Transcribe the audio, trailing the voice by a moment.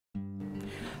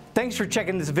Thanks for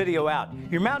checking this video out.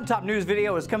 Your Mountaintop News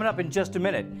video is coming up in just a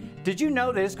minute. Did you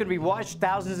know that it's going to be watched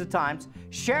thousands of times,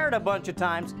 shared a bunch of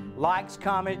times, likes,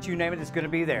 comments, you name it, it's going to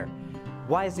be there.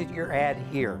 Why is it your ad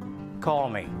here? Call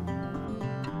me.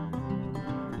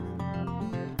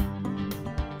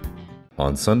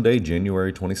 On Sunday,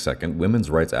 January 22nd, women's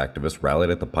rights activists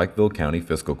rallied at the Pikeville County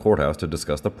Fiscal Courthouse to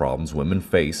discuss the problems women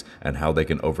face and how they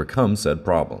can overcome said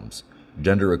problems.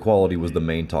 Gender equality was the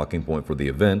main talking point for the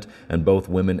event, and both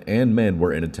women and men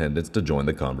were in attendance to join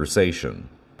the conversation.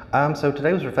 So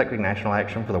today was reflecting national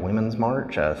action for the Women's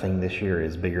March. Theme this year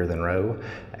is Bigger Than Roe.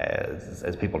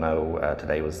 As people know,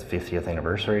 today was the 50th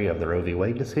anniversary of the Roe v.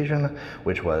 Wade decision,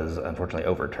 which was unfortunately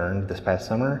overturned this past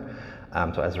summer.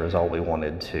 So as a result, we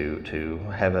wanted to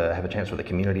have a chance for the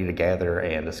community to gather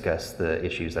and discuss the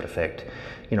issues that affect,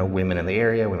 women in the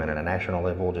area, women at a national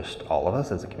level, just all of us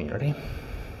as a community.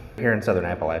 Here in Southern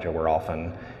Appalachia, we're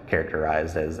often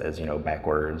characterized as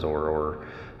backwards or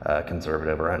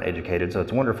conservative or uneducated. So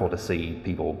it's wonderful to see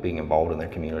people being involved in their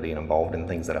community and involved in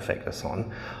things that affect us on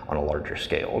a larger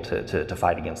scale to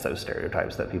fight against those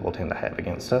stereotypes that people tend to have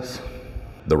against us.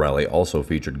 The rally also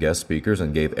featured guest speakers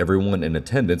and gave everyone in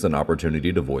attendance an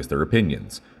opportunity to voice their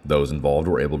opinions. Those involved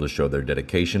were able to show their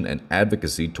dedication and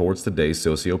advocacy towards today's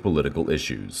socio-political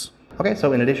issues. Okay,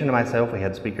 so in addition to myself, we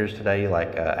had speakers today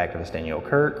like activist Danielle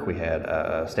Kirk. We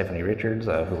had Stephanie Richards,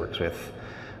 who works with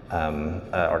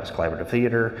Artist Collaborative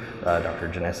Theater, Dr.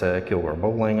 Janessa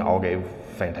Kilgore-Bowling, all gave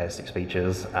fantastic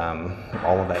speeches.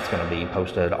 All of that's going to be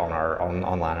posted on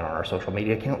online and on our social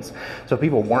media accounts. So if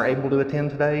people weren't able to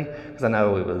attend today, because I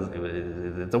know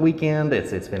it's a weekend,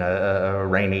 it's been a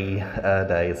rainy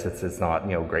day, it's not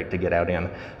great to get out in.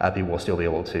 People will still be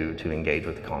able to engage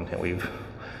with the content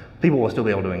people will still be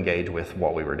able to engage with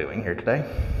what we were doing here today.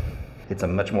 It's a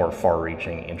much more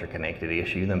far-reaching, interconnected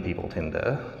issue than people tend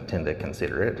to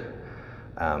consider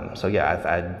it. So yeah,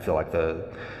 I feel like the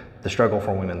struggle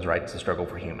for women's rights is a struggle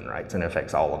for human rights, and it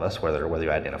affects all of us, whether you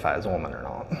identify as a woman or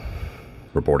not.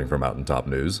 Reporting for Mountaintop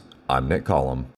News, I'm Nick Collum.